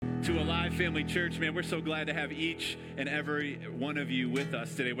To Alive Family Church, man, we're so glad to have each and every one of you with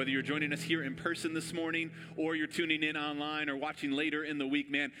us today. Whether you're joining us here in person this morning or you're tuning in online or watching later in the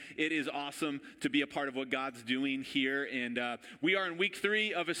week, man, it is awesome to be a part of what God's doing here. And we are in week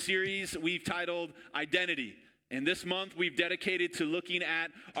 3 of a series we've titled Identity. And this month, we've dedicated to looking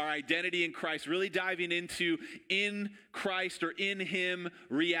at our identity in Christ, really diving into in Christ or in Him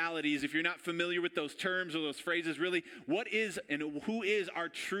realities. If you're not familiar with those terms or those phrases, really, what is and who is our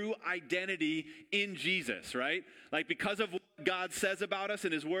true identity in Jesus, right? Like, because of what God says about us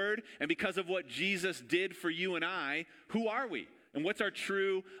in His Word, and because of what Jesus did for you and I, who are we? And what's our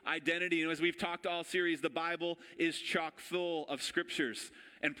true identity? And as we've talked all series, the Bible is chock full of scriptures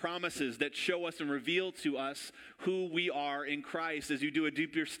and promises that show us and reveal to us who we are in Christ. As you do a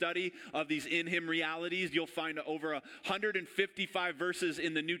deeper study of these in Him realities, you'll find over 155 verses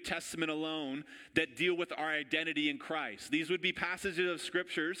in the New Testament alone that deal with our identity in Christ. These would be passages of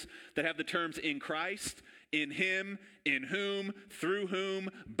scriptures that have the terms in Christ, in Him, in whom, through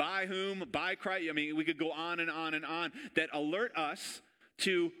whom, by Christ. I mean, we could go on and on and on, that alert us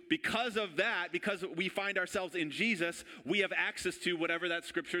to, because of that, because we find ourselves in Jesus, we have access to whatever that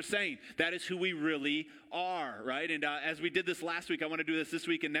scripture is saying. That is who we really are, right? And as we did this last week, I want to do this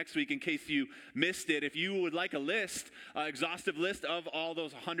week and next week in case you missed it. If you would like a list, exhaustive list of all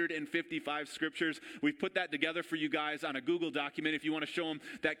those 155 scriptures, we've put that together for you guys on a Google document. If you want to show them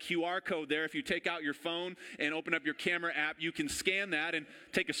that QR code there, if you take out your phone and open up your camera app, you can scan that and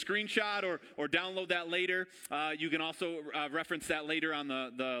take a screenshot or download that later. You can also reference that later on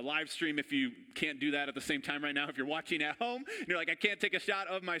the live stream if you can't do that at the same time right now. If you're watching at home and you're like, I can't take a shot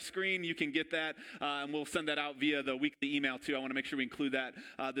of my screen, you can get that, and we'll send that out via the weekly email too. I want to make sure we include that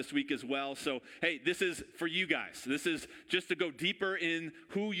this week as well. So, hey, this is for you guys. This is just to go deeper in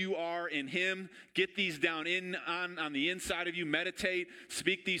who you are in Him. Get these down on the inside of you. Meditate,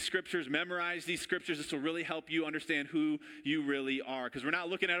 speak these scriptures, memorize these scriptures. This will really help you understand who you really are, because we're not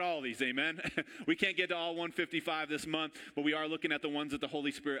looking at all these, amen? We can't get to all 155 this month, but we are looking at the ones that the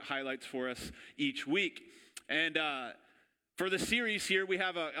Holy Spirit highlights for us each week. And for the series here, we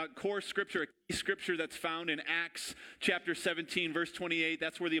have a core scripture, a key scripture that's found in Acts chapter 17, verse 28.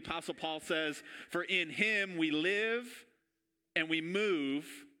 That's where the Apostle Paul says, "For in Him we live and we move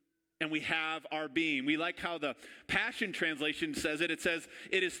and we have our being." We like how the Passion Translation says it. It says,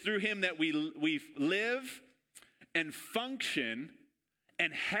 "It is through Him that we live and function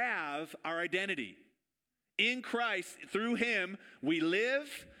and have our identity." In Christ, through Him, we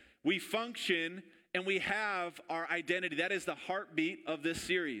live, we function, and we have our identity. That is the heartbeat of this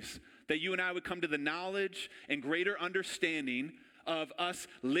series, that you and I would come to the knowledge and greater understanding of us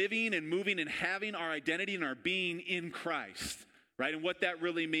living and moving and having our identity and our being in Christ, right? And what that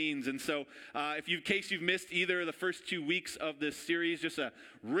really means. And so in case you've missed either of the first 2 weeks of this series, just a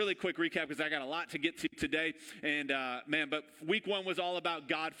really quick recap, because I got a lot to get to today. And but week 1 was all about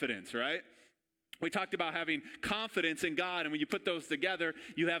Godfidence, right? We talked about having confidence in God, and when you put those together,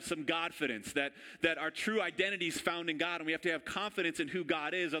 you have some Godfidence, that our true identity is found in God, and we have to have confidence in who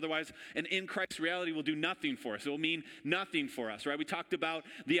God is. Otherwise, an in Christ reality will do nothing for us. It will mean nothing for us, right? We talked about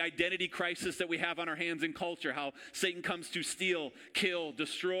the identity crisis that we have on our hands in culture, how Satan comes to steal, kill,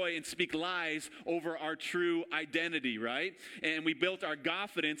 destroy, and speak lies over our true identity, right? And we built our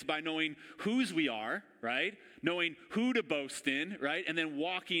Godfidence by knowing whose we are, right? Knowing who to boast in, right? And then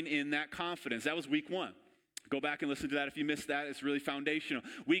walking in that confidence. That was week 1. Go back and listen to that if you missed that. It's really foundational.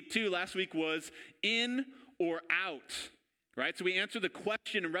 Week 2, last week, was in or out, right? So we answered the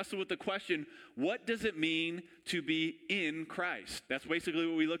question and wrestled with the question, what does it mean to be in Christ? That's basically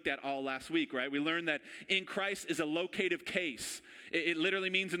what we looked at all last week, right? We learned that in Christ is a locative case. It literally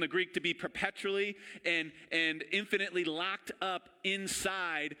means in the Greek to be perpetually and infinitely locked up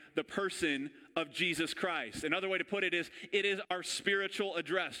inside the person of Jesus Christ. Another way to put it is our spiritual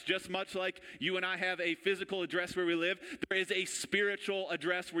address. Just much like you and I have a physical address where we live, there is a spiritual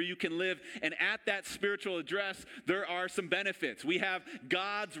address where you can live. And at that spiritual address, there are some benefits. We have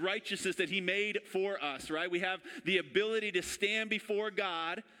God's righteousness that He made for us, right? We have the ability to stand before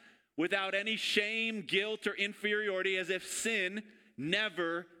God without any shame, guilt, or inferiority, as if sin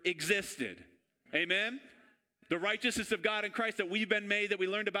never existed. Amen? The righteousness of God in Christ that we've been made, that we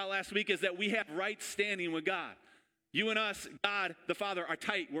learned about last week, is that we have right standing with God. You and us, God the Father, are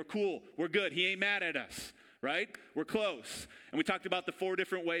tight. We're cool. We're good. He ain't mad at us, right? We're close. And we talked about the 4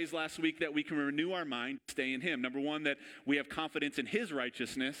 different ways last week that we can renew our mind, stay in him. Number 1, that we have confidence in his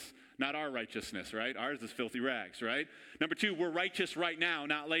righteousness, not our righteousness, right? Ours is filthy rags, right? Number 2, we're righteous right now,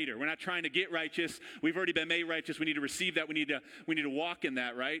 not later. We're not trying to get righteous. We've already been made righteous. We need to receive that. We need to walk in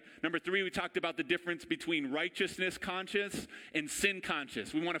that, right? Number 3, we talked about the difference between righteousness conscious and sin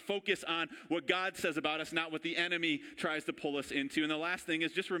conscious. We want to focus on what God says about us, not what the enemy tries to pull us into. And the last thing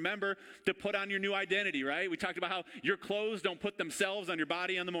is just remember to put on your new identity, right? We talked about how your clothes don't put themselves on your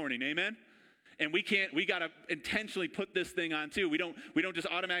body in the morning. Amen? And we got to intentionally put this thing on too. We don't just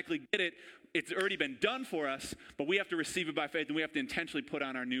automatically get it. It's already been done for us, but we have to receive it by faith, and we have to intentionally put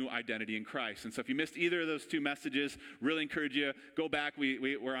on our new identity in Christ. And so if you missed either of those 2 messages, really encourage you, go back.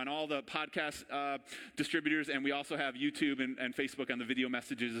 We're on all the podcast distributors, and we also have YouTube and Facebook on the video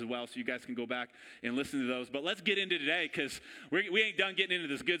messages as well, so you guys can go back and listen to those. But let's get into today, because we ain't done getting into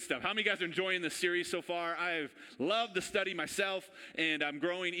this good stuff. How many of you guys are enjoying this series so far? I've loved the study myself, and I'm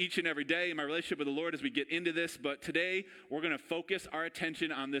growing each and every day in my relationship with the Lord as we get into this. But today, we're going to focus our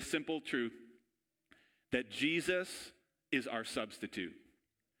attention on this simple truth, that Jesus is our substitute.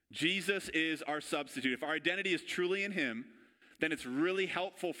 Jesus is our substitute. If our identity is truly in him, then it's really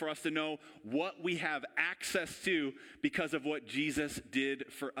helpful for us to know what we have access to because of what Jesus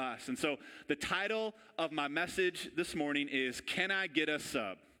did for us. And so the title of my message this morning is, Can I Get a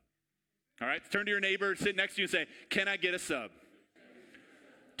Sub? All right, turn to your neighbor, sit next to you and say, Can I get a sub?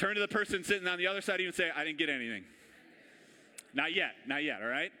 Turn to the person sitting on the other side of you and say, I didn't get anything. Not yet, all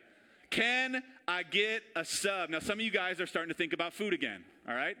right? Can I get a sub? Now, some of you guys are starting to think about food again,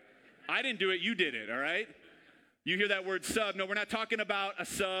 all right? I didn't do it, you did it, all right? You hear that word sub. No, we're not talking about a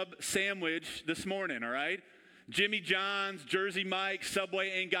sub sandwich this morning, all right? Jimmy John's, Jersey Mike's,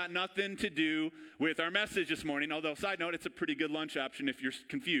 Subway ain't got nothing to do with our message this morning. Although, side note, it's a pretty good lunch option if you're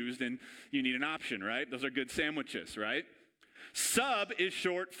confused and you need an option, right? Those are good sandwiches, right? Sub is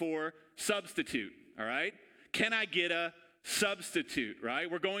short for substitute, all right? Can I get a substitute, right?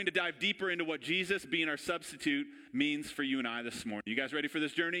 We're going to dive deeper into what Jesus being our substitute means for you and I this morning. You guys ready for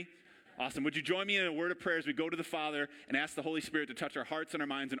this journey? Awesome. Would you join me in a word of prayer as we go to the Father and ask the Holy Spirit to touch our hearts and our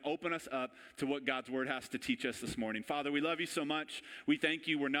minds and open us up to what God's word has to teach us this morning. Father, we love you so much. We thank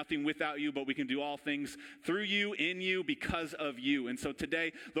you. We're nothing without you, but we can do all things through you, in you, because of you. And so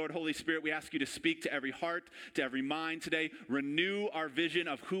today, Lord, Holy Spirit, we ask you to speak to every heart, to every mind today. Renew our vision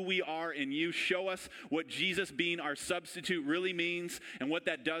of who we are in you. Show us what Jesus being our substitute really means and what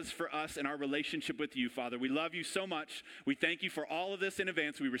that does for us in our relationship with you, Father. We love you so much. We thank you for all of this in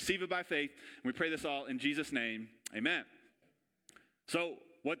advance. We receive it by faith. And we pray this all in Jesus' name. Amen. So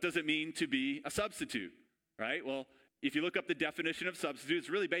what does it mean to be a substitute, right? Well, if you look up the definition of substitute, it's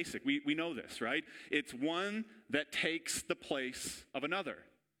really basic. We know this, right? It's one that takes the place of another.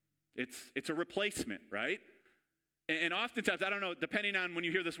 It's a replacement, right? And oftentimes, I don't know, depending on when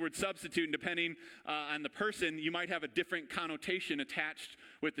you hear this word substitute and depending on the person, you might have a different connotation attached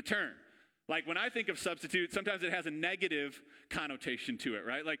with the term. Like when I think of substitute, sometimes it has a negative connotation to it,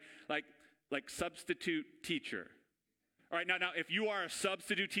 right? Like substitute teacher. All right, now if you are a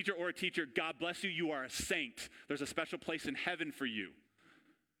substitute teacher or a teacher, God bless you, you are a saint. There's a special place in heaven for you.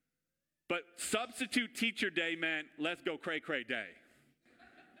 But substitute teacher day meant let's go cray-cray day.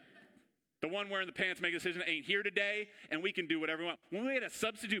 The one wearing the pants making a decision ain't here today, and we can do whatever we want. When we had a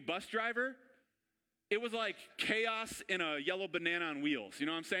substitute bus driver, it was like chaos in a yellow banana on wheels. You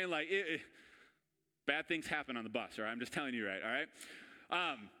know what I'm saying? Like, bad things happen on the bus, all right? I'm just telling you, right? All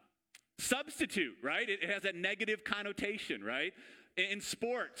right? Substitute, right? It has that negative connotation, right? In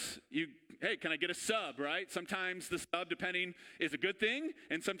sports, hey, can I get a sub, right? Sometimes the sub, depending, is a good thing,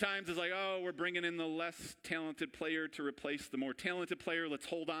 and sometimes it's like, oh, we're bringing in the less talented player to replace the more talented player. Let's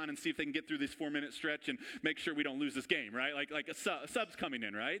hold on and see if they can get through this 4-minute stretch and make sure we don't lose this game, right? Like a sub's coming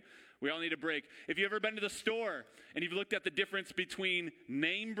in, right? We all need a break. If you've ever been to the store and you've looked at the difference between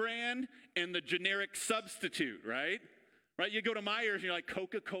name brand and the generic substitute, right? Right? You go to Myers and you're like,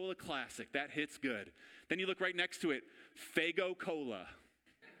 Coca-Cola Classic, that hits good. Then you look right next to it, Faygo Cola.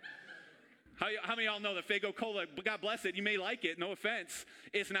 How many of y'all know that Faygo Cola, God bless it, you may like it, no offense,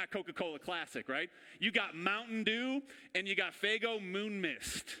 it's not Coca-Cola Classic, right? You got Mountain Dew and you got Faygo Moon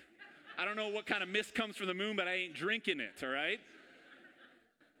Mist. I don't know what kind of mist comes from the moon, but I ain't drinking it, all right?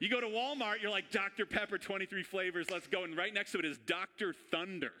 You go to Walmart, you're like, Dr. Pepper, 23 flavors, let's go. And right next to it is Dr.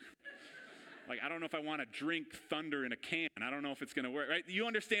 Thunder. Like, I don't know if I want to drink thunder in a can. I don't know if it's going to work, right? You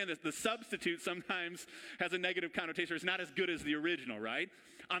understand that the substitute sometimes has a negative connotation. It's not as good as the original, right?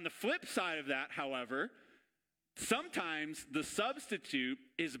 On the flip side of that, however, sometimes the substitute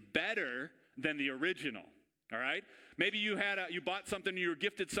is better than the original. All right? Maybe you bought something, you were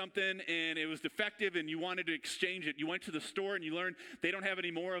gifted something, and it was defective, and you wanted to exchange it. You went to the store, and you learned they don't have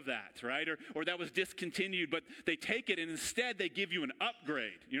any more of that, right? Or that was discontinued, but they take it, and instead they give you an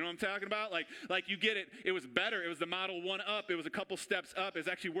upgrade. You know what I'm talking about? Like you get it. It was better. It was the Model 1 up. It was a couple steps up. It's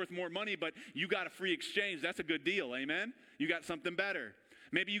actually worth more money, but you got a free exchange. That's a good deal, amen? You got something better.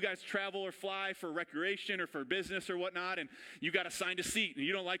 Maybe you guys travel or fly for recreation or for business or whatnot, and you got assigned a seat, and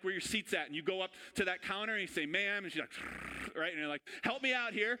you don't like where your seat's at, and you go up to that counter, and you say, ma'am, and she's like, right, and you're like, help me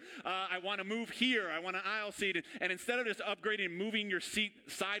out here. I want to move here. I want an aisle seat. And instead of just upgrading and moving your seat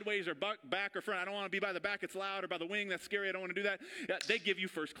sideways or back or front, I don't want to be by the back, it's loud, or by the wing, that's scary, I don't want to do that. They give you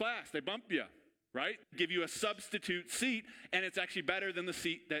first class. They bump you, right? Give you a substitute seat, and it's actually better than the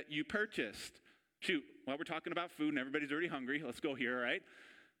seat that you purchased. Shoot, while we're talking about food and everybody's already hungry, let's go here, right?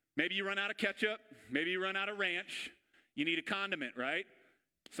 Maybe you run out of ketchup. Maybe you run out of ranch. You need a condiment, right?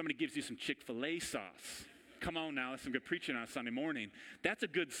 Somebody gives you some Chick-fil-A sauce. Come on now, that's some good preaching on a Sunday morning. That's a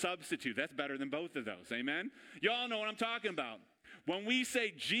good substitute. That's better than both of those, amen? Y'all know what I'm talking about. When we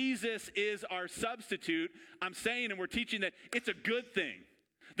say Jesus is our substitute, I'm saying and we're teaching that it's a good thing.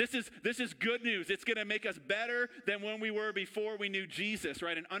 This is good news. It's going to make us better than when we were before we knew Jesus,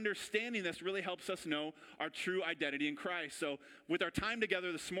 right? And understanding this really helps us know our true identity in Christ. So with our time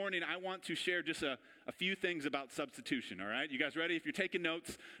together this morning, I want to share just a few things about substitution, all right? You guys ready? If you're taking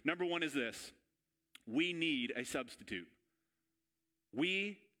notes, number one is this. We need a substitute.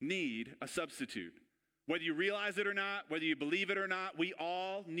 We need a substitute. Whether you realize it or not, whether you believe it or not, we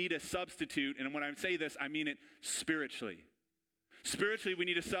all need a substitute. And when I say this, I mean it spiritually. Spiritually, we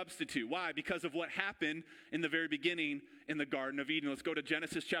need a substitute. Why? Because of what happened in the very beginning in the Garden of Eden. Let's go to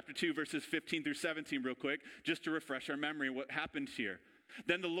Genesis chapter 2, verses 15 through 17 real quick, just to refresh our memory of what happened here.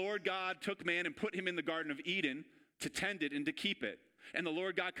 Then the Lord God took man and put him in the Garden of Eden to tend it and to keep it. And the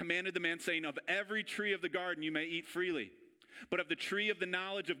Lord God commanded the man, saying, of every tree of the garden you may eat freely, but of the tree of the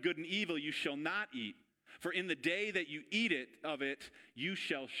knowledge of good and evil you shall not eat. For in the day that you eat of it, you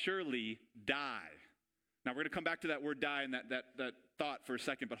shall surely die. Now, we're going to come back to that word die and that thought for a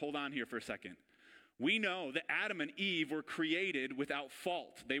second, but hold on here for a second. We know that Adam and Eve were created without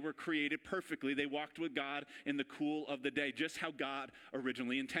fault. They were created perfectly. They walked with God in the cool of the day, just how God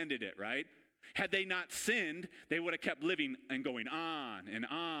originally intended it, right? Had they not sinned, they would have kept living and going on and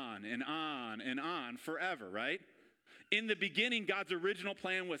on and on and on forever, right? In the beginning, God's original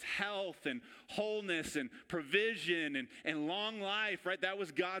plan was health and wholeness and provision and long life, right? That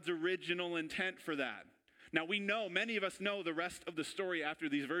was God's original intent for that. Now, we know, many of us know the rest of the story after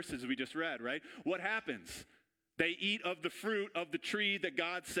these verses we just read, right? What happens? They eat of the fruit of the tree that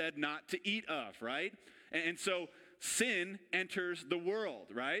God said not to eat of, right? And so sin enters the world,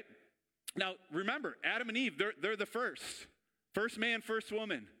 right? Now, remember, Adam and Eve, they're the first. First man, first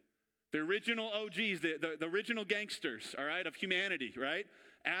woman. The original OGs, the original gangsters, all right, of humanity, right?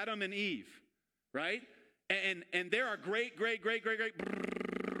 Adam and Eve, right? And there are great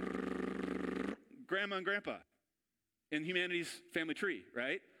grandma and grandpa in humanity's family tree,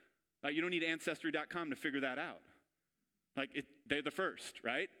 right? You don't need Ancestry.com to figure that out. They're the first,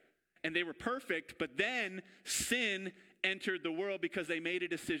 right? And they were perfect, but then sin entered the world because they made a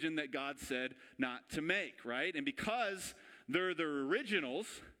decision that God said not to make, right? And because they're the originals,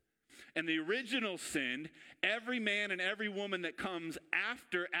 and the original sinned, every man and every woman that comes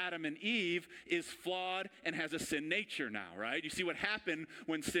after Adam and Eve is flawed and has a sin nature now, right? You see what happened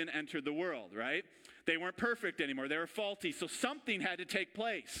when sin entered the world, right? They weren't perfect anymore. They were faulty. So something had to take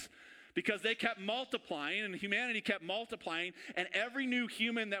place because they kept multiplying and humanity kept multiplying, and every new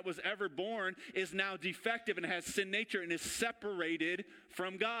human that was ever born is now defective and has sin nature and is separated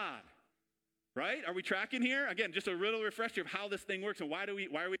from God. Right? Are we tracking here? Again, just a little refresher of how this thing works and why are we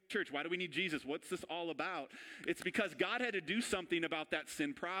at church? Why do we need Jesus? What's this all about? It's because God had to do something about that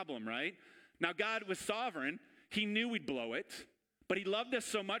sin problem, right? Now, God was sovereign. He knew we'd blow it, but he loved us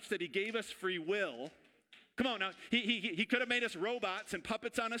so much that he gave us free will. Come on now. He could have made us robots and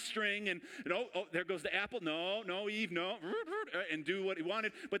puppets on a string and oh, there goes the apple. No, Eve, no. And do what he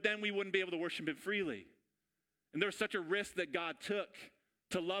wanted, but then we wouldn't be able to worship him freely. And there was such a risk that God took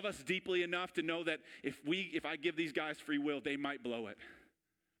to love us deeply enough to know that if I give these guys free will, they might blow it.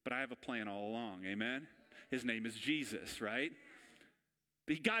 But I have a plan all along, amen? His name is Jesus, right?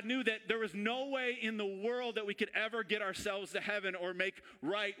 God knew that there was no way in the world that we could ever get ourselves to heaven or make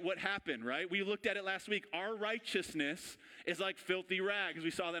right what happened, right? We looked at it last week. Our righteousness is like filthy rags.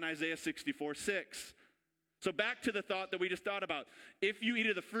 We saw that in Isaiah 64:6. So back to the thought that we just thought about. If you eat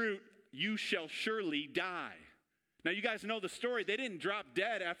of the fruit, you shall surely die. Now, you guys know the story. They didn't drop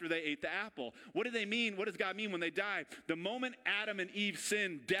dead after they ate the apple. What do they mean? What does God mean when they die? The moment Adam and Eve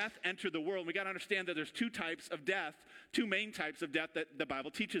sinned, death entered the world. We got to understand that there's two types of death, two main types of death that the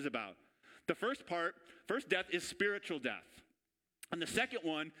Bible teaches about. The first death is spiritual death. And the second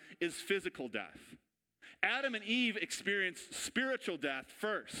one is physical death. Adam and Eve experienced spiritual death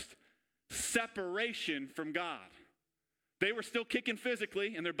first, separation from God. They were still kicking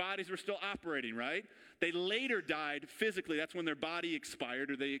physically, and their bodies were still operating, right? They later died physically. That's when their body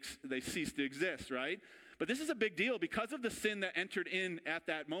expired or they ceased to exist, right? But this is a big deal. Because of the sin that entered in at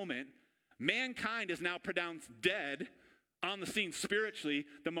that moment, mankind is now pronounced dead on the scene spiritually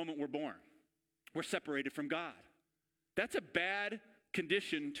the moment we're born. We're separated from God. That's a bad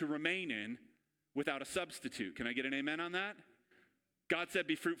condition to remain in without a substitute. Can I get an amen on that? God said,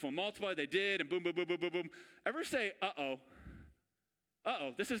 be fruitful and multiply. They did, and boom, boom, boom, boom, boom, boom. Ever say,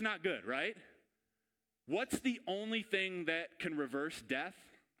 this is not good, right? What's the only thing that can reverse death?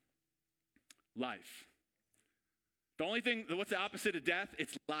 Life. The only thing, what's the opposite of death?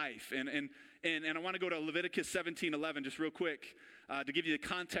 It's life. And I want to go to Leviticus 17:11 just real quick to give you the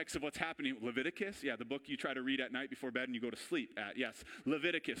context of what's happening. Leviticus, yeah, the book you try to read at night before bed and you go to sleep at. Yes,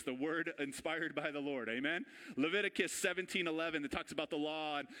 Leviticus, the word inspired by the Lord. Amen? Leviticus 17:11 that talks about the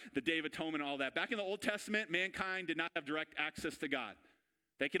law and the Day of Atonement and all that. Back in the Old Testament, mankind did not have direct access to God.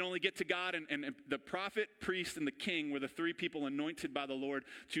 They could only get to God, and the prophet, priest, and the king were the three people anointed by the Lord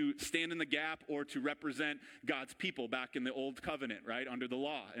to stand in the gap or to represent God's people back in the Old Covenant, right, under the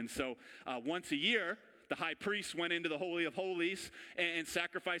law. And so once a year, the high priest went into the Holy of Holies and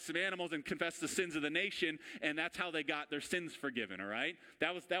sacrificed some animals and confessed the sins of the nation, and that's how they got their sins forgiven, all right?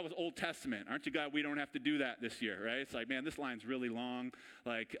 That was Old Testament. Aren't you glad we don't have to do that this year, right? It's like, man, this line's really long.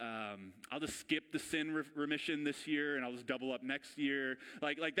 Like, I'll just skip the sin remission this year, and I'll just double up next year.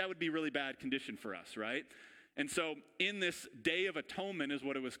 Like that would be really bad condition for us, right? And so in this Day of Atonement is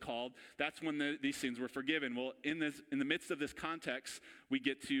what it was called. That's when these sins were forgiven. Well, in the midst of this context, we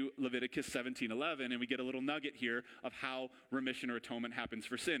get to Leviticus 17:11, and we get a little nugget here of how remission or atonement happens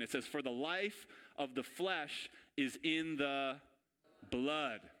for sin. It says, for the life of the flesh is in the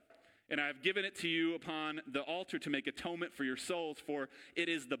blood. And I've given it to you upon the altar to make atonement for your souls, for it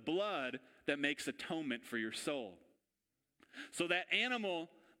is the blood that makes atonement for your soul. So that animal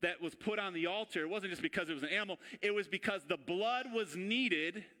that was put on the altar, it wasn't just because it was an animal, it was because the blood was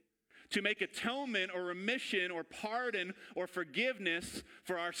needed to make atonement or remission or pardon or forgiveness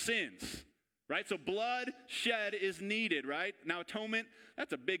for our sins, right? So blood shed is needed, right? Now atonement,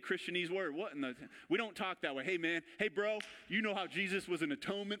 that's a big Christianese word. We don't talk that way. Hey man, hey bro, you know how Jesus was an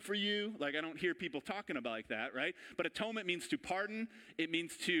atonement for you? Like I don't hear people talking about like that, right? But atonement means to pardon, it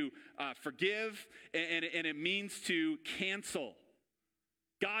means to forgive, and it means to cancel.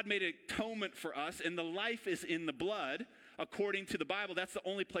 God made atonement for us, and the life is in the blood. According to the Bible, that's the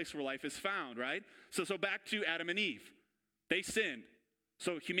only place where life is found, right? So back to Adam and Eve. They sinned.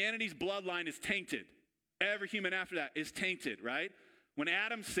 So humanity's bloodline is tainted. Every human after that is tainted, right? When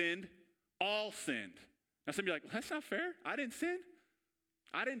Adam sinned, all sinned. Now some of you are like, well, that's not fair. I didn't sin.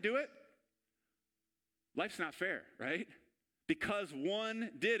 I didn't do it. Life's not fair, right? Because one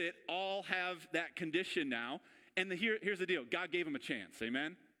did it, all have that condition now. And here's the deal. God gave him a chance.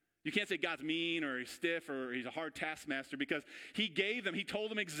 Amen? You can't say God's mean or he's stiff or he's a hard taskmaster because he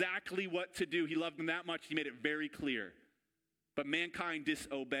told them exactly what to do. He loved them that much. He made it very clear. But mankind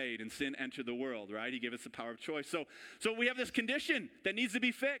disobeyed and sin entered the world, right? He gave us the power of choice. So we have this condition that needs to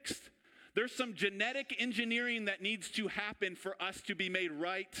be fixed. There's some genetic engineering that needs to happen for us to be made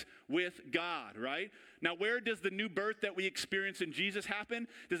right with God, right? Now, where does the new birth that we experience in Jesus happen?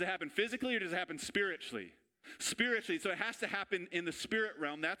 Does it happen physically or does it happen spiritually? Spiritually, so it has to happen in the spirit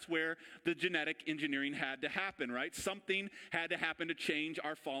realm. That's where the genetic engineering had to happen, right? Something had to happen to change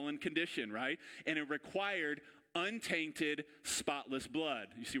our fallen condition, right? And it required untainted, spotless blood.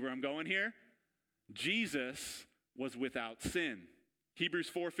 You see where I'm going here? Jesus was without sin.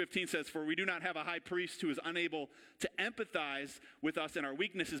 Hebrews 4:15 says, for we do not have a high priest who is unable to empathize with us in our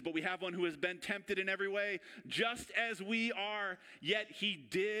weaknesses, but we have one who has been tempted in every way, just as we are, yet he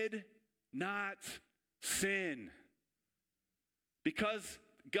did not sin. Because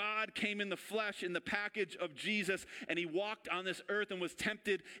God came in the flesh in the package of Jesus, and he walked on this earth and was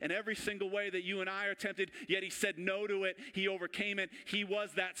tempted in every single way that you and I are tempted, yet he said no to it. He overcame it. He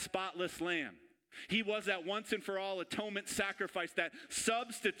was that spotless lamb. He was that once and for all atonement sacrifice, that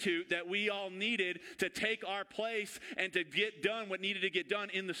substitute that we all needed to take our place and to get done what needed to get done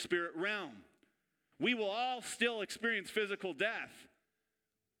in the spirit realm. We will all still experience physical death,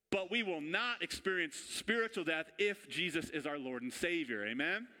 but we will not experience spiritual death if Jesus is our Lord and Savior.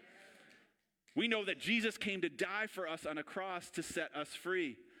 Amen? We know that Jesus came to die for us on a cross to set us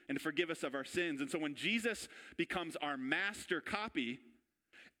free and to forgive us of our sins. And so when Jesus becomes our master copy,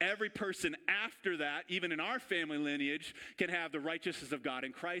 every person after that, even in our family lineage, can have the righteousness of God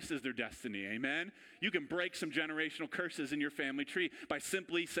in Christ as their destiny. Amen? You can break some generational curses in your family tree by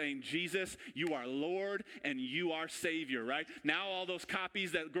simply saying, Jesus, you are Lord and you are Savior, right? Now all those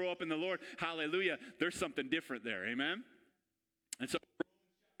copies that grow up in the Lord, hallelujah, there's something different there. Amen? And so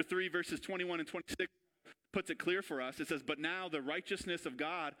 3 verses 21 and 26 puts it clear for us. It says, but now the righteousness of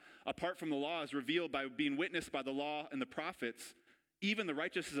God apart from the law is revealed by being witnessed by the law and the prophets, even the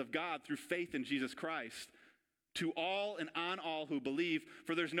righteousness of God through faith in Jesus Christ, to all and on all who believe,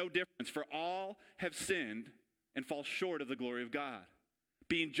 for there's no difference, for all have sinned and fall short of the glory of God,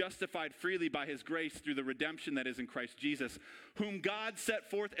 being justified freely by his grace through the redemption that is in Christ Jesus, whom God set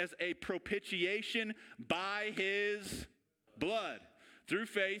forth as a propitiation by his blood, through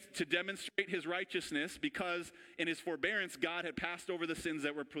faith to demonstrate his righteousness, because in his forbearance God had passed over the sins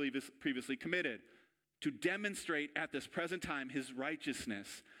that were previously committed, to demonstrate at this present time his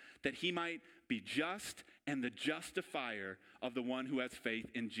righteousness, that he might be just and the justifier of the one who has faith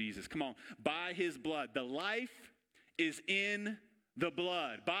in Jesus. Come on, by his blood. The life is in the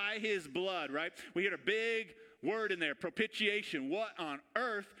blood. By his blood, right? We hear a big word in there, propitiation. What on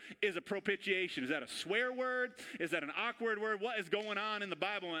earth is a propitiation? Is that a swear word? Is that an awkward word? What is going on in the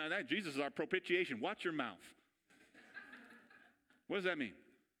Bible? And Jesus is our propitiation. Watch your mouth. What does that mean?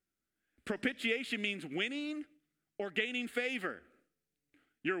 Propitiation means winning or gaining favor.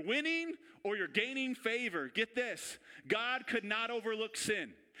 You're winning or you're gaining favor. Get this. God could not overlook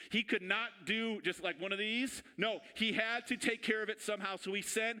sin. He could not do just like one of these. No, he had to take care of it somehow. So he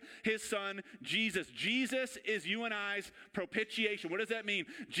sent his son, Jesus. Jesus is you and I's propitiation. What does that mean?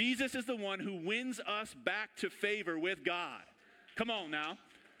 Jesus is the one who wins us back to favor with God. Come on now.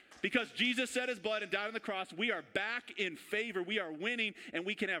 Because Jesus shed his blood and died on the cross, we are back in favor. We are winning, and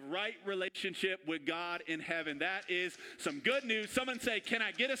we can have right relationship with God in heaven. That is some good news. Someone say, can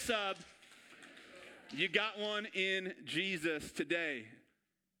I get a sub? You got one in Jesus today.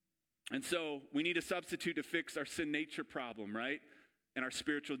 And so we need a substitute to fix our sin nature problem, right? And our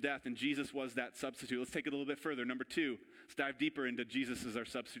spiritual death. And Jesus was that substitute. Let's take it a little bit further. Number 2, let's dive deeper into Jesus as our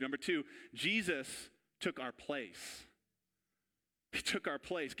substitute. Number 2, Jesus took our place. He took our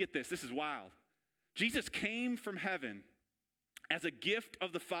place. Get this. This is wild. Jesus came from heaven as a gift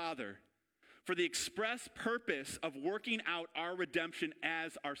of the Father for the express purpose of working out our redemption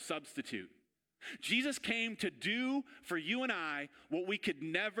as our substitute. Jesus came to do for you and I what we could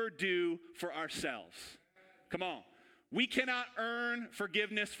never do for ourselves. Come on. We cannot earn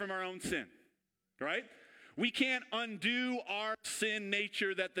forgiveness from our own sin, right? We can't undo our sin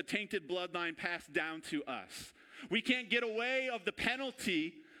nature that the tainted bloodline passed down to us. We can't get away of the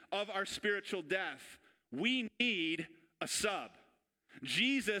penalty of our spiritual death. We need a sub.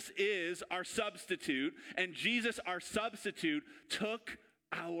 Jesus is our substitute, and Jesus, our substitute, took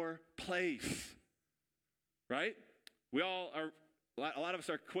our place, right? We all are, a lot of us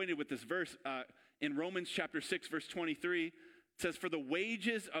are acquainted with this verse. In Romans chapter 6, verse 23, it says, for the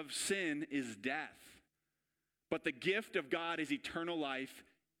wages of sin is death, but the gift of God is eternal life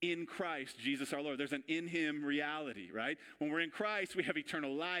in Christ, Jesus our Lord. There's an in him reality, right? When we're in Christ, we have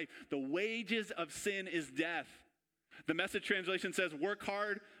eternal life. The wages of sin is death. The Message translation says, work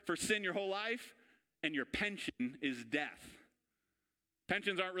hard for sin your whole life, and your pension is death.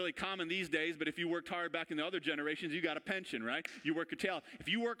 Pensions aren't really common these days, but if you worked hard back in the other generations, you got a pension, right? You work your tail. If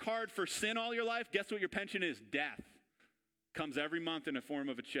you work hard for sin all your life, guess what your pension is? Death. Comes every month in the form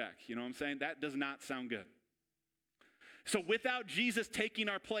of a check. You know what I'm saying? That does not sound good. So without Jesus taking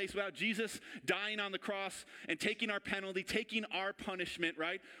our place, without Jesus dying on the cross and taking our penalty, taking our punishment,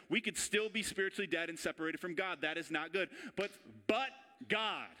 right? We could still be spiritually dead and separated from God. That is not good. But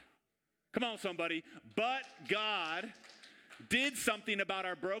God, come on somebody, but God did something about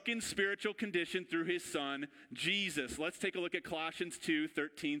our broken spiritual condition through his son, Jesus. Let's take a look at Colossians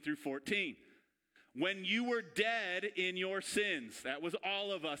 2:13 through 14. When you were dead in your sins, that was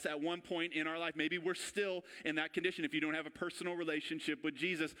all of us at one point in our life. Maybe we're still in that condition. If you don't have a personal relationship with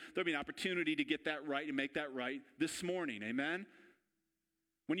Jesus, there'll be an opportunity to get that right and make that right this morning. Amen?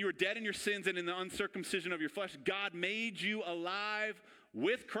 When you were dead in your sins and in the uncircumcision of your flesh, God made you alive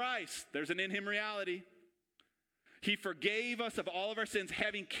with Christ. There's an in him reality. He forgave us of all of our sins,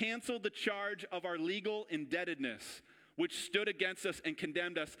 having canceled the charge of our legal indebtedness, which stood against us and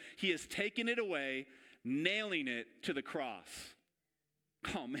condemned us. He has taken it away, nailing it to the cross.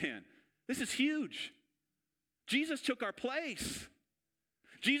 Oh man, this is huge. Jesus took our place.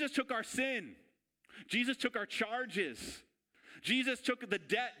 Jesus took our sin. Jesus took our charges. Jesus took the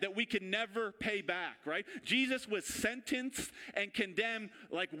debt that we could never pay back, right? Jesus was sentenced and condemned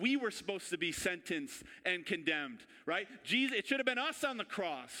like we were supposed to be sentenced and condemned, right? Jesus, it should have been us on the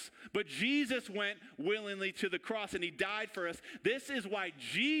cross, but Jesus went willingly to the cross and he died for us. This is why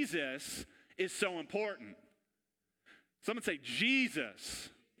Jesus is so important. Someone say, Jesus.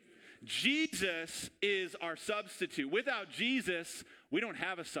 Jesus is our substitute. Without Jesus, we don't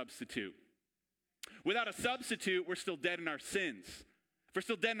have a substitute. Without a substitute, we're still dead in our sins. If we're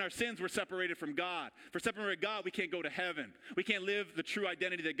still dead in our sins, we're separated from God. If we're separated from God, we can't go to heaven. We can't live the true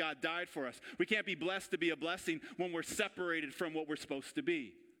identity that God died for us. We can't be blessed to be a blessing when we're separated from what we're supposed to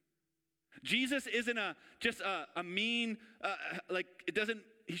be. Jesus isn't just a mean,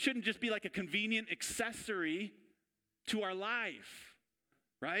 he shouldn't just be like a convenient accessory to our life,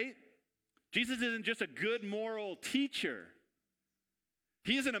 right? Jesus isn't just a good moral teacher.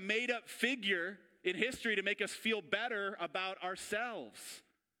 He isn't a made-up figure in history to make us feel better about ourselves.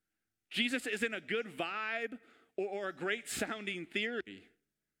 Jesus isn't a good vibe or a great sounding theory.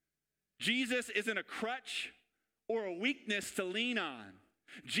 Jesus isn't a crutch or a weakness to lean on.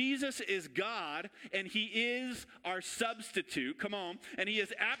 Jesus is God, and he is our substitute. Come on. And he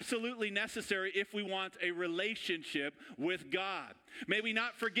is absolutely necessary if we want a relationship with God. May we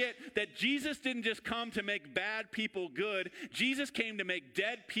not forget that Jesus didn't just come to make bad people good. Jesus came to make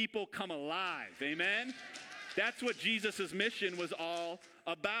dead people come alive. Amen? That's what Jesus' mission was all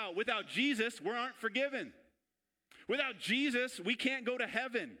about. Without Jesus, we aren't forgiven. Without Jesus, we can't go to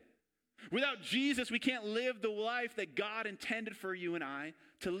heaven. Without Jesus, we can't live the life that God intended for you and I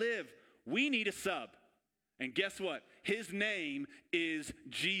to live. We need a sub. And guess what? His name is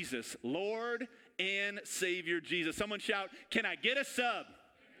Jesus, Lord and Savior Jesus. Someone shout, can I get a sub?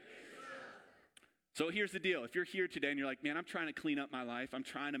 So here's the deal. If you're here today and you're like, man, I'm trying to clean up my life. I'm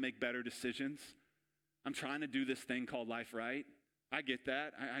trying to make better decisions. I'm trying to do this thing called life right. I get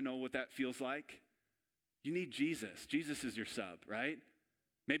that. I know what that feels like. You need Jesus. Jesus is your sub, right?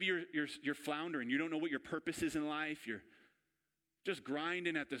 Maybe you're floundering. You don't know what your purpose is in life. You're just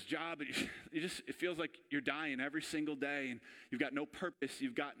grinding at this job. And it feels like you're dying every single day, and you've got no purpose.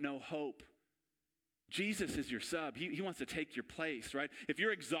 You've got no hope. Jesus is your sub. He wants to take your place, right? If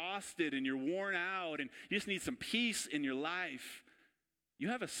you're exhausted and you're worn out and you just need some peace in your life, you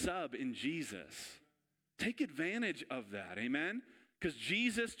have a sub in Jesus. Take advantage of that, amen? Because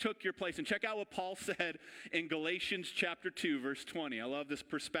Jesus took your place. And check out what Paul said in Galatians chapter 2, verse 20. I love this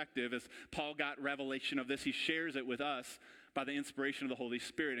perspective as Paul got revelation of this. He shares it with us by the inspiration of the Holy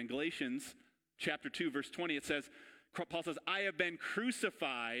Spirit. In Galatians chapter 2, verse 20, Paul says, I have been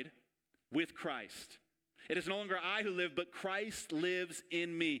crucified with Christ. It is no longer I who live, but Christ lives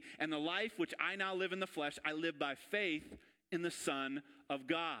in me. And the life which I now live in the flesh, I live by faith in the Son of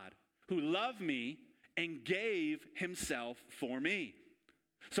God, who loved me and gave himself for me.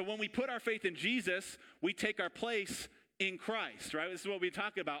 So when we put our faith in Jesus, we take our place in Christ, right? This is what we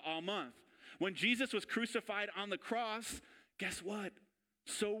talk about all month. When Jesus was crucified on the cross, guess what?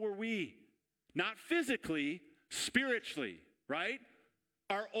 So were we. Not physically, spiritually, right?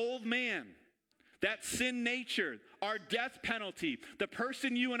 Our old man, that sin nature, our death penalty, the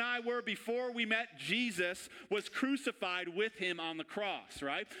person you and I were before we met Jesus was crucified with him on the cross,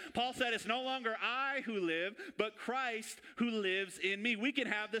 right? Paul said, it's no longer I who live, but Christ who lives in me. We can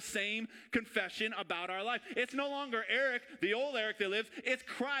have the same confession about our life. It's no longer Eric, the old Eric that lives. It's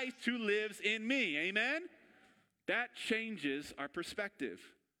Christ who lives in me, amen? That changes our perspective.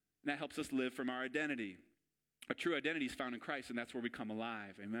 And that helps us live from our identity. Our true identity is found in Christ, and that's where we come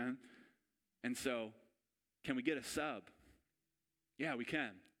alive, amen? And so, can we get a sub? Yeah, we can.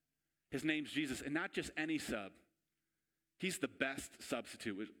 His name's Jesus, and not just any sub. He's the best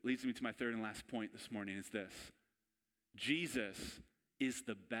substitute, which leads me to my third and last point this morning, is this. Jesus is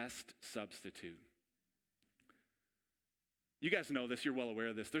the best substitute. You guys know this. You're well aware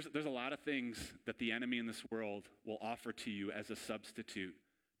of this. There's a lot of things that the enemy in this world will offer to you as a substitute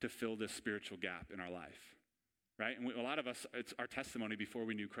to fill this spiritual gap in our life, right? And a lot of us, it's our testimony before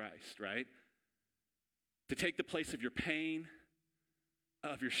we knew Christ, right? To take the place of your pain,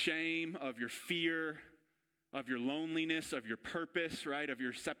 of your shame, of your fear, of your loneliness, of your purpose, right? Of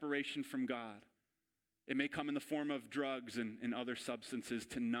your separation from God. It may come in the form of drugs and other substances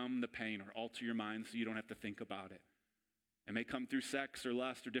to numb the pain or alter your mind so you don't have to think about it. It may come through sex or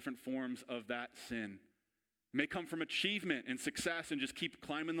lust or different forms of that sin. It may come from achievement and success and just keep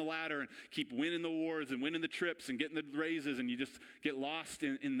climbing the ladder and keep winning the wars and winning the trips and getting the raises, and you just get lost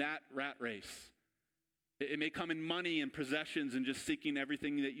in that rat race. It may come in money and possessions and just seeking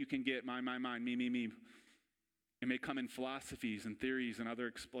everything that you can get, my, me. It may come in philosophies and theories and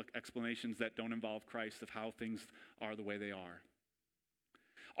other explanations that don't involve Christ of how things are the way they are.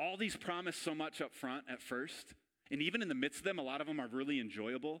 All these promise so much up front at first. And even in the midst of them, a lot of them are really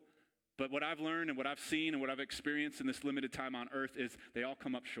enjoyable. But what I've learned and what I've seen and what I've experienced in this limited time on earth is they all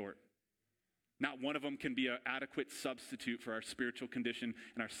come up short. Not one of them can be an adequate substitute for our spiritual condition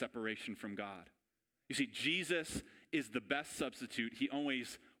and our separation from God. You see, Jesus is the best substitute. He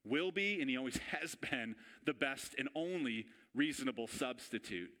always will be, and he always has been the best and only reasonable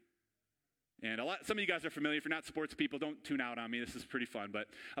substitute. And some of you guys are familiar. If you're not sports people, don't tune out on me. This is pretty fun. But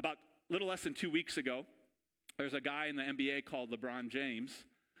about a little less than 2 weeks ago, there's a guy in the NBA called LeBron James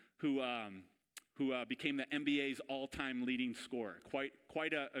who became the NBA's all-time leading scorer.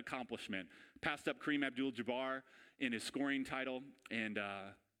 Quite an accomplishment. Passed up Kareem Abdul-Jabbar in his scoring title, and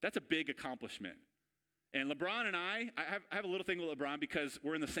that's a big accomplishment. And LeBron and I have a little thing with LeBron because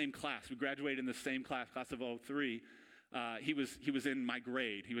we're in the same class. We graduated in the same class of 2003. He was in my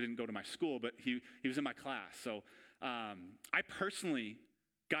grade. He didn't go to my school, but he was in my class. So I personally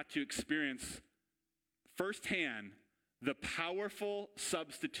got to experience firsthand the powerful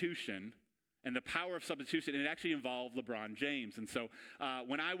substitution and the power of substitution. And it actually involved LeBron James. And so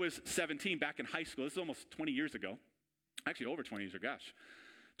when I was 17 back in high school, this is almost 20 years ago. Actually, over 20 years ago, gosh.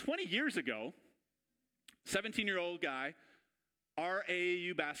 20 years ago, 17-year-old guy, our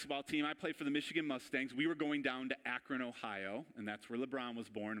AAU basketball team, I played for the Michigan Mustangs. We were going down to Akron, Ohio, and that's where LeBron was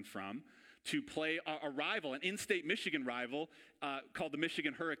born and from, to play a rival, an in-state Michigan rival called the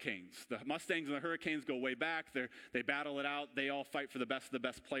Michigan Hurricanes. The Mustangs and the Hurricanes go way back. They battle it out. They all fight for the best of the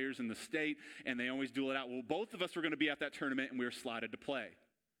best players in the state, and they always duel it out. Well, both of us were going to be at that tournament, and we were slotted to play.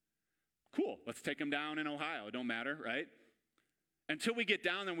 Cool. Let's take them down in Ohio. It don't matter, right? Until we get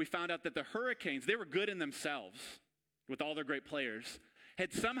down there, and we found out that the Hurricanes, they were good in themselves with all their great players,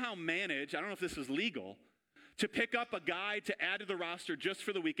 had somehow managed, I don't know if this was legal, to pick up a guy to add to the roster just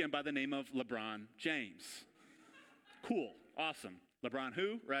for the weekend by the name of LeBron James. Cool. Awesome. LeBron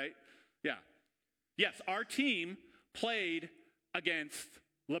who, right? Yeah. Yes, our team played against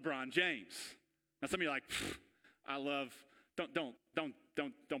LeBron James. Now some of you are like,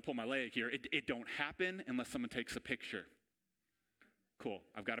 don't pull my leg here. It don't happen unless someone takes a picture. Cool.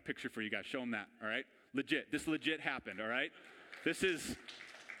 I've got a picture for you guys. Show them that, all right? Legit. This legit happened, all right? This is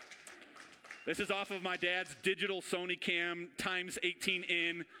off of my dad's digital Sony Cam times 18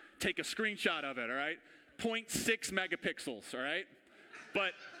 in. Take a screenshot of it, all right? 0.6 megapixels, all right?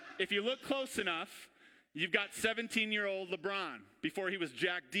 But if you look close enough, you've got 17-year-old LeBron before he was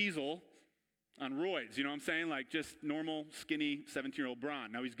Jack Diesel on roids. You know what I'm saying? Like just normal, skinny 17-year-old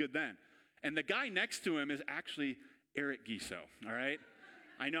Bron. Now he's good then. And the guy next to him is actually Eric Giso, all right?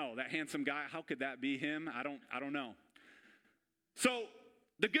 I know, that handsome guy, how could that be him? I don't know. So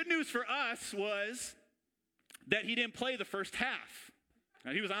the good news for us was that he didn't play the first half.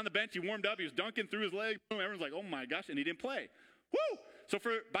 Now, he was on the bench, he warmed up, he was dunking through his leg, boom, everyone's like, oh my gosh, and he didn't play. Woo! So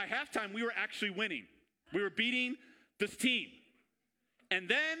by halftime, we were actually winning. We were beating this team. And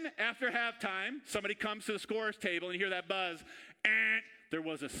then after halftime, somebody comes to the scorer's table and you hear that buzz, and there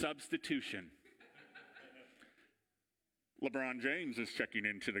was a substitution. LeBron James is checking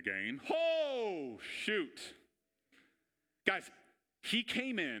into the game. Oh, shoot. Guys, he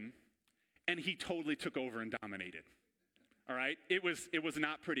came in and he totally took over and dominated. All right? It was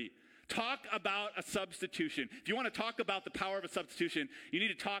not pretty. Talk about a substitution. If you want to talk about the power of a substitution, you need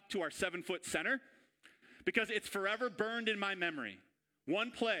to talk to our 7-foot center because it's forever burned in my memory. One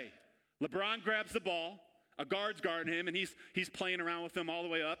play, LeBron grabs the ball, a guard's guarding him, and he's playing around with him all the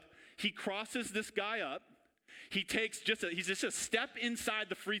way up. He crosses this guy up. He's just a step inside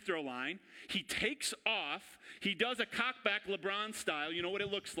the free throw line. He takes off. He does a cockback LeBron style. You know what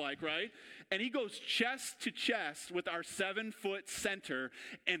it looks like, right? And he goes chest to chest with our 7-foot center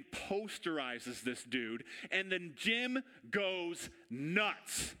and posterizes this dude. And then Jim goes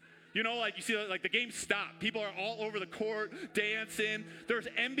nuts. You know, like you see, like the game stopped. People are all over the court dancing. There's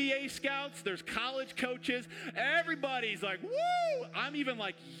NBA scouts. There's college coaches. Everybody's like, woo! I'm even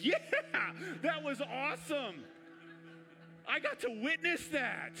like, yeah, that was awesome. I got to witness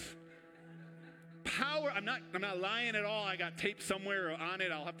that. Power. I'm not lying at all. I got tape somewhere on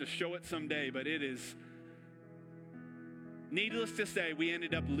it. I'll have to show it someday, but it is. Needless to say, we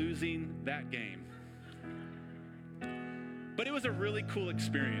ended up losing that game. But it was a really cool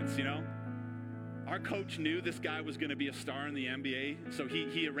experience, you know. Our coach knew this guy was going to be a star in the NBA, so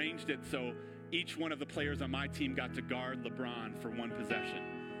he arranged it so each one of the players on my team got to guard LeBron for one possession.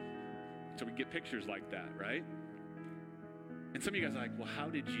 So we get pictures like that, right? And some of you guys are like, well, how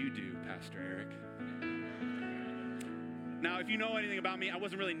did you do, Pastor Eric? Now, if you know anything about me, I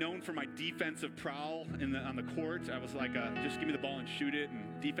wasn't really known for my defensive prowl on the court. I was like, just give me the ball and shoot it,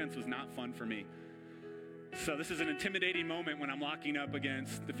 and defense was not fun for me. So this is an intimidating moment when I'm locking up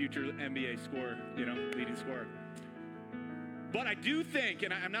against the future NBA leading scorer. But I do think,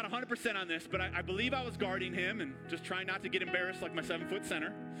 and I'm not 100% on this, but I believe I was guarding him and just trying not to get embarrassed like my 7-foot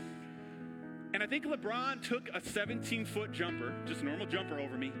center. And I think LeBron took a 17-foot jumper, just a normal jumper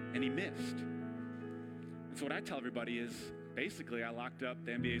over me, and he missed. And so what I tell everybody is, basically, I locked up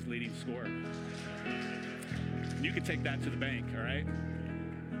the NBA's leading scorer. You can take that to the bank, all right?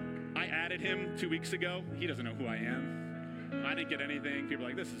 I added him 2 weeks ago. He doesn't know who I am. I didn't get anything. People are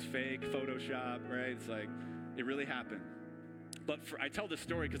like, this is fake, Photoshop, right? It's like, it really happened. But I tell this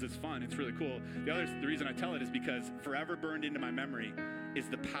story because it's fun. It's really cool. The reason I tell it is because forever burned into my memory is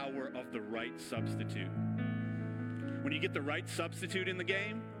the power of the right substitute. When you get the right substitute in the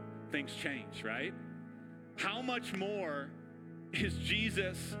game, things change, right? How much more is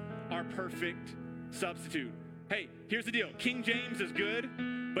Jesus our perfect substitute? Hey, here's the deal. King James is good,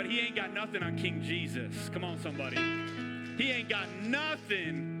 but he ain't got nothing on King Jesus. Come on, somebody. He ain't got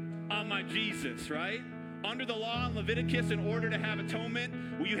nothing on my Jesus, right? Under the law in Leviticus, in order to have atonement,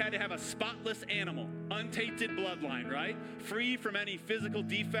 you had to have a spotless animal, untainted bloodline, right? Free from any physical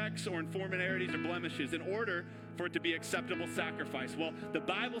defects or infirmities or blemishes in order for it to be acceptable sacrifice. Well, the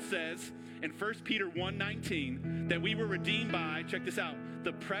Bible says in 1 Peter 1:19 that we were redeemed by, check this out,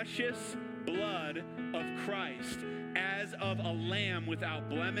 the precious blood of Christ as of a lamb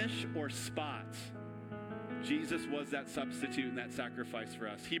without blemish or spot. Jesus was that substitute and that sacrifice for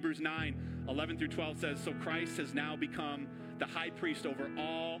us. Hebrews 9:11-12 says, so Christ has now become the high priest over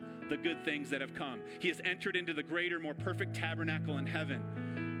all the good things that have come. He has entered into the greater, more perfect tabernacle in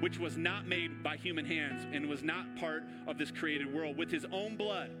heaven, which was not made by human hands and was not part of this created world. With his own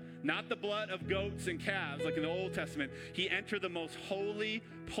blood, not the blood of goats and calves like in the Old Testament, he entered the most holy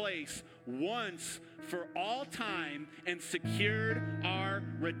place once for all time and secured our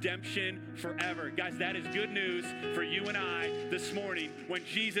redemption forever. Guys, that is good news for you and I this morning when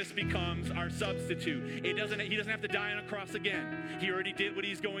Jesus becomes our substitute. He doesn't have to die on a cross again. He already did what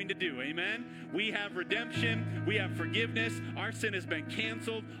he's going to do. Amen? We have redemption. We have forgiveness. Our sin has been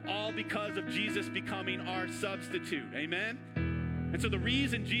canceled, all because of Jesus becoming our substitute. Amen? And so the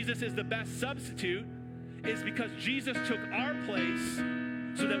reason Jesus is the best substitute is because Jesus took our place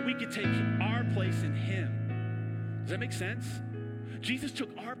so that we could take our place in him. Does that make sense? Jesus took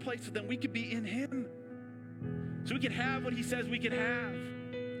our place so that we could be in him. So we could have what he says we could have.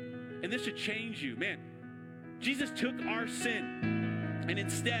 And this should change you. Man, Jesus took our sin and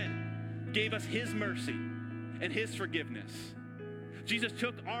instead gave us his mercy and his forgiveness. Jesus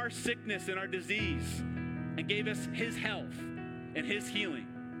took our sickness and our disease and gave us his health and his healing.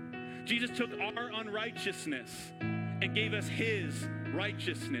 Jesus took our unrighteousness and gave us his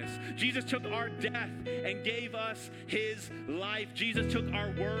righteousness. Jesus took our death and gave us his life. Jesus took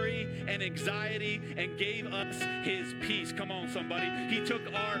our worry and anxiety and gave us his peace. Come on, somebody. He took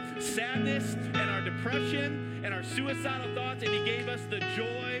our sadness and our depression and our suicidal thoughts, and he gave us the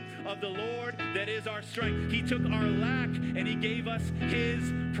joy of the Lord that is our strength. He took our lack and he gave us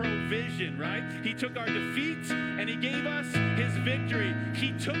his provision, right? He took our defeats and he gave us his victory.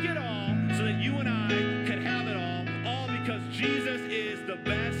 He took it all so that you and I could have it all because Jesus is the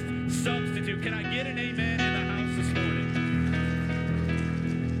best substitute. Can I get an amen in the house this morning?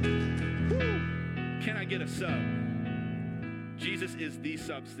 Woo. Can I get a sub? Jesus is the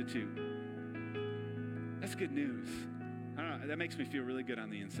substitute. That's good news. I don't know, that makes me feel really good on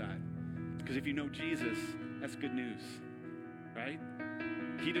the inside. Because if you know Jesus, that's good news, right?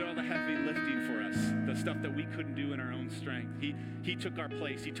 He did all the heavy lifting for us, the stuff that we couldn't do in our own strength. He took our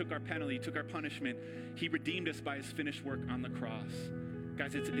place. He took our penalty. He took our punishment. He redeemed us by his finished work on the cross.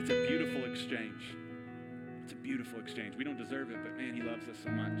 Guys, it's a beautiful exchange. It's a beautiful exchange. We don't deserve it, but man, he loves us so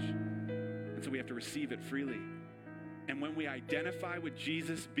much. And so we have to receive it freely. And when we identify with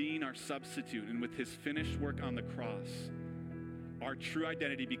Jesus being our substitute and with his finished work on the cross, our true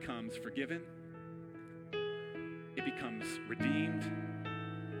identity becomes forgiven. It becomes redeemed.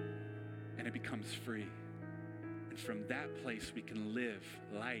 And it becomes free. And from that place, we can live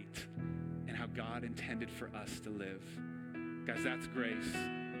light and how God intended for us to live. Guys, that's grace.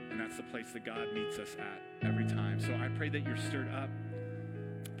 And that's the place that God meets us at every time. So I pray that you're stirred up.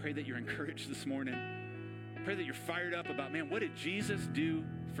 I pray that you're encouraged this morning. I pray that you're fired up about, man, what did Jesus do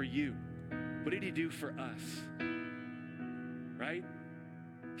for you? What did he do for us? Right?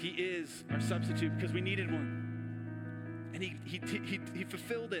 He is our substitute because we needed one. And he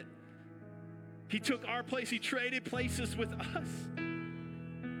fulfilled it. He took our place. He traded places with us.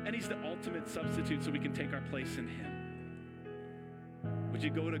 And he's the ultimate substitute so we can take our place in him. Would you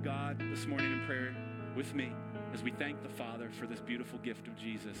go to God this morning in prayer with me as we thank the Father for this beautiful gift of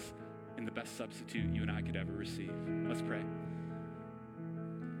Jesus in the best substitute you and I could ever receive. Let's pray.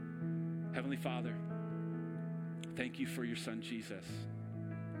 Heavenly Father, thank you for your son, Jesus.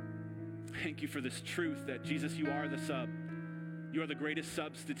 Thank you for this truth that, Jesus, you are the sub. You are the greatest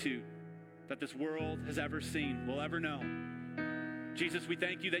substitute that this world has ever seen, will ever know. Jesus, we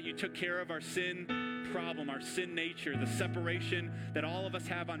thank you that you took care of our sin problem, our sin nature, the separation that all of us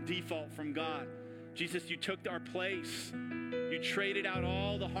have on default from God. Jesus, you took our place. You traded out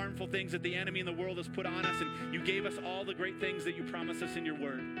all the harmful things that the enemy in the world has put on us, and you gave us all the great things that you promised us in your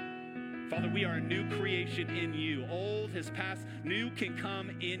word. Father, we are a new creation in you. Old has passed, new can come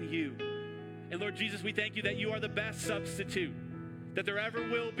in you. And Lord Jesus, we thank you that you are the best substitute that there ever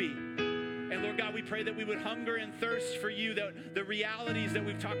will be. And Lord God, we pray that we would hunger and thirst for you, that the realities that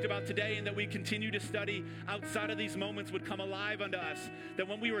we've talked about today and that we continue to study outside of these moments would come alive unto us. That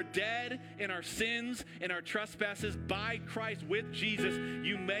when we were dead in our sins and our trespasses, by Christ with Jesus,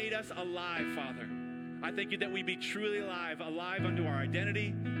 you made us alive, Father. I thank you that we be truly alive unto our identity,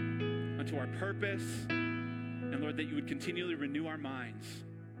 unto our purpose. And Lord, that you would continually renew our minds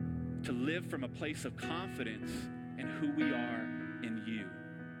to live from a place of confidence in who we are in you.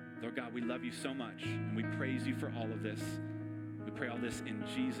 Lord God, we love you so much, and we praise you for all of this. We pray all this in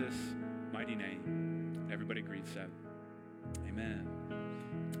Jesus' mighty name. Everybody agreed, said, amen.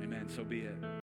 Amen. So be it.